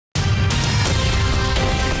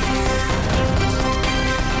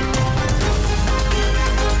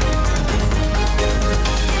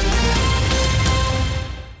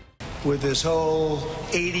this whole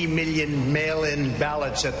 80 million mail-in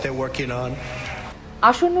ballots that they're working on.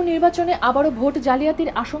 আসন্ন নির্বাচনে আবারও ভোট জালিয়াতির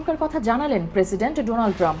আশঙ্কার কথা জানালেন প্রেসিডেন্ট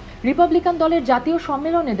ডোনাল্ড ট্রাম্প। রিপাবলিকান দলের জাতীয়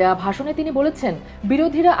সম্মেলনে দেয়া ভাষণে তিনি বলেছেন,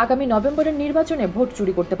 বিরোধীরা আগামী নভেম্বরের নির্বাচনে ভোট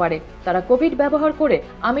চুরি করতে পারে। তারা কোভিড ব্যবহার করে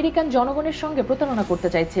আমেরিকান জনগণের সঙ্গে প্রতারণা করতে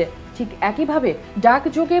চাইছে। ঠিক একইভাবে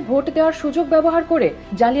ডাকযোগে ভোট দেওয়ার সুযোগ ব্যবহার করে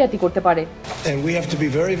জালিয়াতি করতে পারে। And we have to be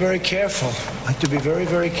very, very careful.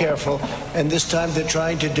 Very careful. And this time they're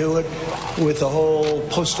trying to do it with the whole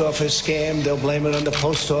post office scam. They'll blame it on the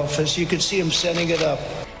post office. You can see them setting it up.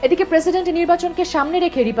 এদিকে president নির্বাচনকে সামনে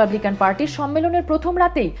রেখে Republican পার্টির সম্মেলনের প্রথম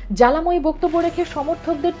রাতেই জ্বালাময়ী বক্তব্য রেখে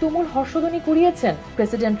সমর্থকদের তুমুল হর্ষধ্বনি কুড়িয়েছেন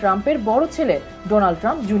প্রেসিডেন্ট ট্রাম্পের বড় ছেলে ডোনাল্ড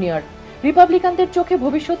ট্রাম্প জুনিয়র। রিপাবলিকানদের চোখে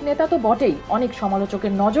ভবিষ্যৎ নেতা তো বটেই, অনেক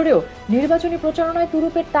সমালোচকের নজরেও নির্বাচনী প্রচারণায়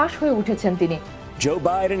তুরুপের তাস হয়ে উঠেছেন তিনি। Joe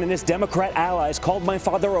Biden and his Democrat allies called my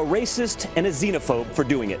father a racist and a xenophobe for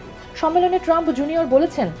doing it. সম্মেলনে ট্রাম্প জুনিয়র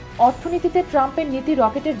বলেছেন, অর্থনীতিতে ট্রাম্পের নীতি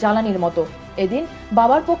রকেটের জ্বালানির মতো। এদিন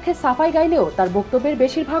বাবার পক্ষে সাফাই গাইলেও তার বক্তব্যের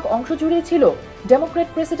বেশিরভাগ অংশ জুড়ে ছিল ডেমোক্র্যাট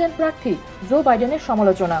প্রেসিডেন্ট প্রার্থী জো বাইডেনের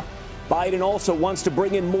সমালোচনা। Biden also wants to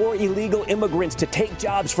bring in more illegal immigrants to take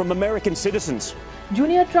jobs from American citizens.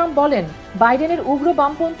 Junior Trump বলেন, বাইডেনের উগ্র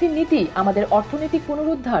বামপন্থী নীতি আমাদের অর্থনৈতিক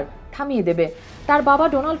পুনরুদ্ধার থামিয়ে দেবে। তার বাবা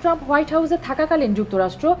ডোনাল্ড ট্রাম্প হোয়াইট হাউসে থাকাকালীন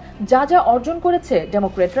যুক্তরাষ্ট্র যা যা অর্জন করেছে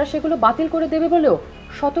ডেমোক্র্যাটরা সেগুলো বাতিল করে দেবে বলেও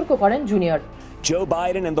সতর্ক করেন junior. Joe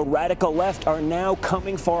Biden and the radical left are now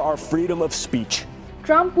coming for our freedom of speech.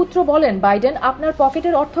 Trump পুত্র বলেন, বাইডেন আপনার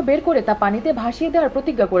পকেটের অর্থ বের করে তা পানিতে ভাসিয়ে দেওয়ার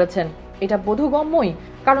প্রতিজ্ঞা করেছেন। এটা বোধগম্যই,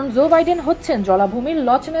 কারণ জো বাইডেন হচ্ছেন জলাভূমির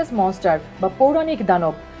লচনেস মনস্টার বা পৌরাণিক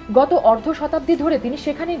দানব। গত অর্ধ শতাব্দী ধরে তিনি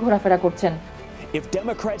সেখানেই ঘোরাফেরা করছেন। If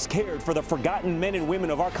Democrats cared for the forgotten men and women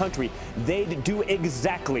of our country, they'd do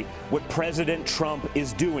exactly what President Trump is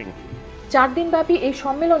doing. 4 দিনব্যাপী এই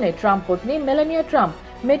সম্মেলনে ট্রাম্প পত্নী মেলানিয়া ট্রাম্প,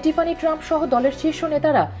 মেয়ে টিফানি ট্রাম্প সহ দলের শীর্ষ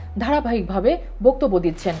নেতারা ধারাবাহিকভাবে বক্তব্য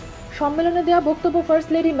দিচ্ছেন। সম্মেলনে দেওয়া বক্তব্য ফার্স্ট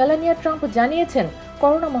লেডি মেলানিয়া ট্রাম্প জানিয়েছেন,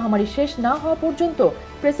 করোনা মহামারী শেষ না হওয়া পর্যন্ত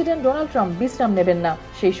প্রেসিডেন্ট ডোনাল্ড ট্রাম্প বিশ্রাম নেবেন না।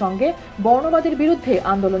 সেই সঙ্গে বর্ণবাদের বিরুদ্ধে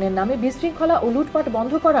আন্দোলনের নামে বিশৃঙ্খলা ও লুটপাট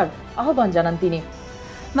বন্ধ করার আহ্বান জানান তিনি।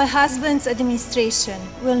 My husband's administration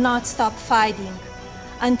will not stop fighting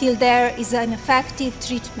until there is an effective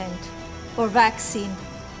treatment or vaccine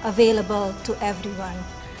available to everyone.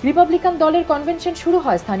 Republican দলের কনভেনশন শুরু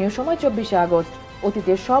হয় স্থানীয় সময় 24শে আগস্ট।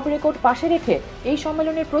 অতীতের সব রেকর্ড পাশে রেখে এই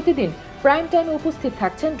সম্মেলনের প্রতিদিন প্রাইম টাইমে উপস্থিত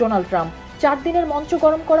থাকছেন ডোনাল্ড ট্রাম্প। 4 দিনের মঞ্চ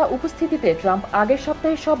গরম করা উপস্থিতিতে ট্রাম্প আগের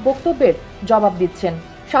সপ্তাহে সব বক্তব্যের জবাব দিচ্ছেন।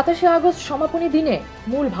 27শে আগস্ট সমাপনী দিনে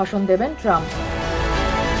মূল ভাষণ দেবেন ট্রাম্প।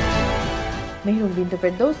 মেহরুন বিনতে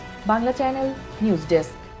Ferdous, Bangla channel, news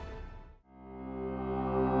desk.